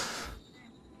wow.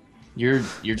 You're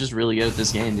just really good at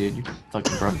this game, dude. You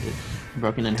fucking broke it.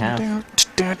 Broken in half.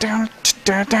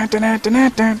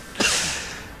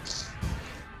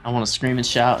 I want to scream and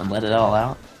shout and let it all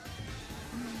out.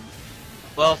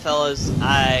 Well, fellas,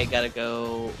 I gotta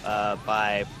go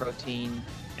buy protein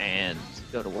and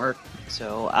go to work.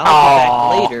 So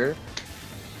I'll be back later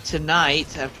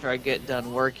tonight after I get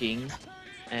done working,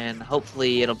 and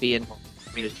hopefully it'll be in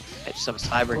for me to catch some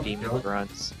cyber demon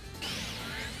runs.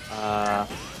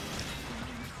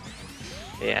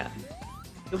 Yeah.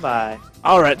 Goodbye.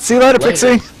 All right. See you later,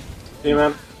 Pixie. See you,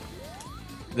 man.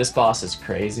 This boss is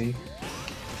crazy.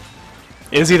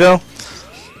 Is he though?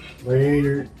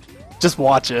 Later. Just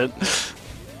watch it.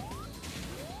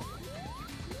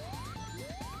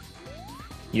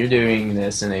 You're doing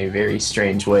this in a very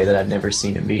strange way that I've never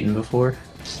seen him beaten before.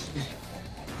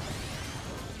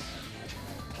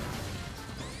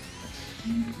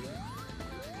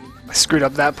 I screwed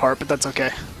up that part, but that's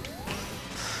okay.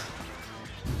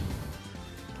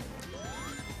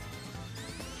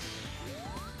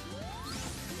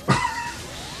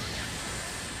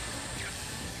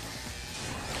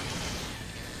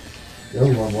 Yo,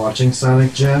 I'm watching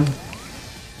Sonic Gem.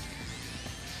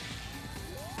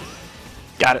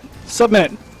 Got it.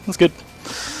 Submit. That's good.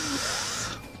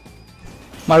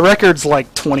 My record's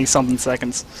like 20-something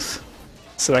seconds,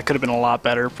 so that could have been a lot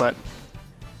better, but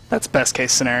that's best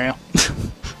case scenario.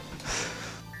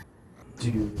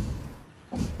 Dude.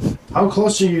 How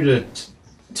close are you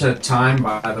to time,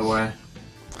 by the way?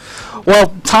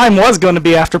 Well, time was going to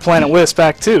be after Planet Wisp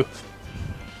Act 2.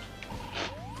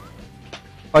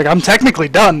 Like, I'm technically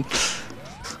done.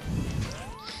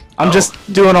 I'm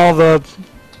just doing all the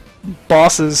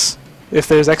bosses if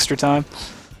there's extra time.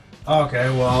 Okay,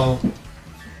 well...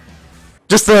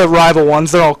 Just the rival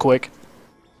ones, they're all quick.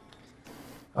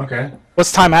 Okay.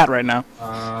 What's time at right now?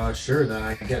 Sure then,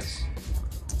 I guess.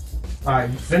 Alright,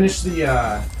 finish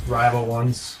the, rival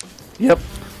ones. Yep.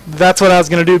 That's what I was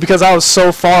going to do because I was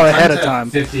so far ahead of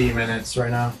Time's at time. 50 minutes right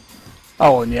now.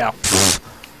 Oh, and yeah.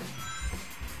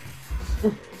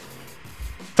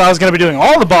 If I was going to be doing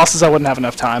all the bosses, I wouldn't have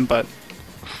enough time, but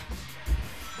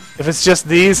if it's just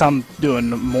these, I'm doing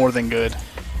more than good.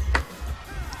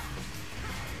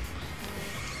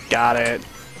 Got it.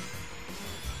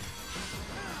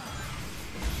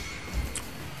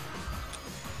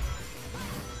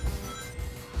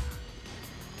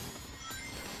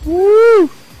 Woo!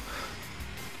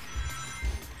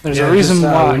 There's a reason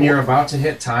why. When you're about to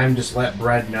hit time, just let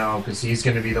Brett know, because he's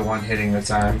going to be the one hitting the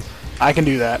time. I can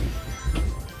do that.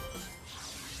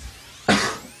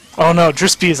 Oh no,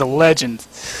 Drispy is a legend.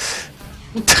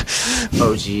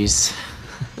 Oh jeez.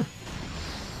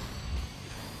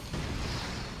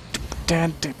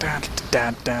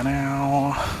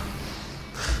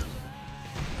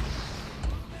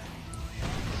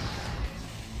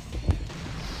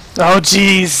 Oh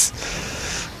jeez.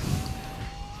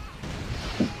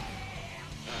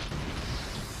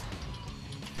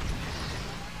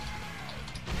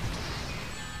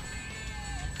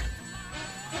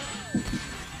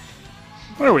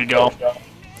 There we go.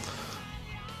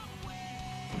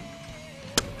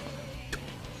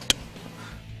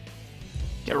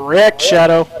 Get wrecked,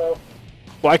 Shadow.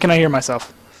 Why can I hear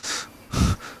myself?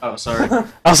 Oh, sorry.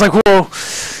 I was like, whoa.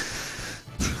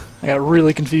 I got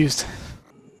really confused.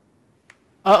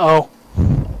 Uh-oh.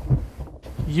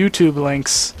 YouTube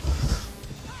links.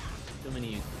 Too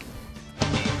many.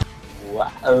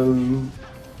 Wow.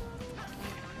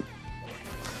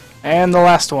 And the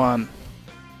last one.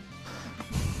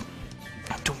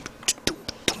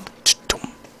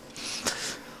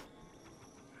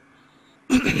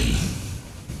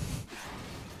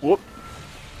 Whoop.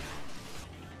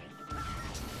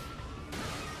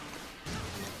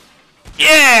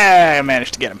 Yeah, I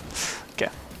managed to get him. Okay.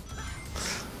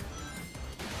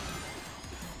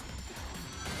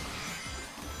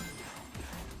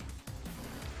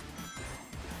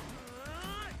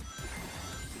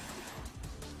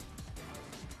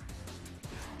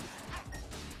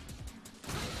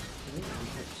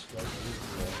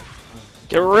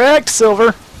 Get wrecked,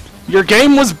 Silver. Your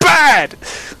game was bad.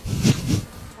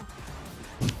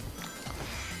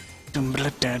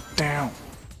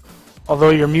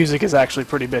 Although your music is actually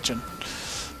pretty bitchin'.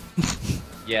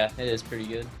 Yeah, it is pretty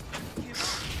good.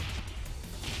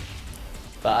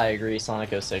 But I agree,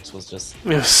 Sonic 06 was just...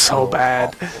 It was so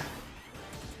bad. Awful.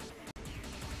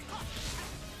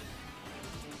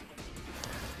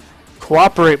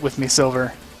 Cooperate with me,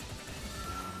 Silver.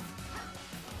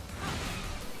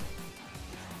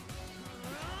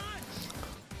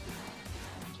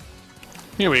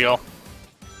 Here we go.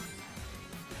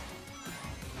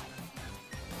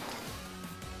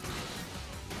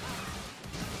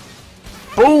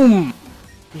 Boom!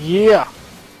 Yeah!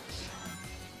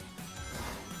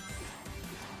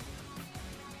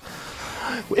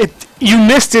 You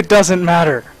missed it, doesn't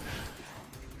matter.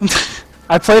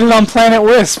 I played it on Planet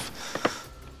Wisp.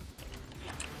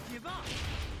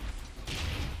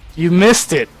 You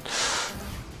missed it.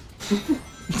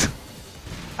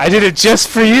 I did it just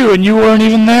for you, and you weren't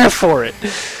even there for it.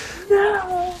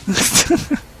 No.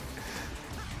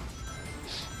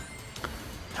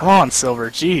 Come on, Silver.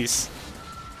 Jeez.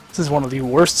 This is one of the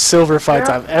worst Silver fights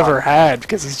I've ever had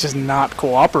because he's just not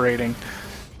cooperating.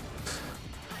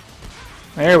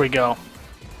 There we go.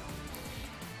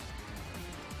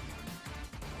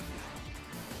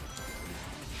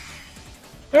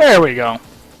 There we go.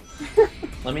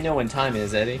 Let me know when time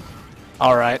is, Eddie.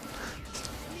 Alright.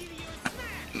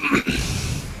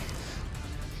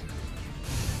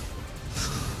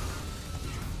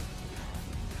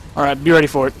 Alright, be ready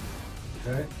for it.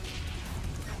 Okay.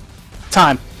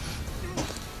 Time.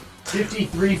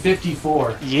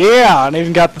 53-54. Yeah, and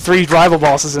even got the 3 rival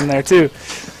bosses in there too.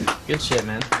 Good shit,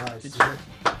 man. Nice. Good shit.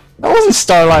 That wasn't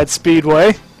Starlight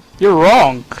Speedway. You're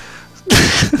wrong.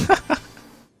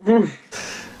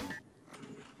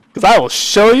 Because I will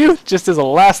show you, just as a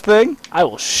last thing, I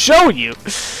will show you.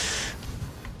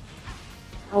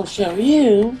 I'll show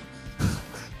you.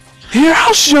 Here,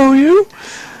 I'll show you.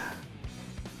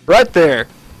 Right there.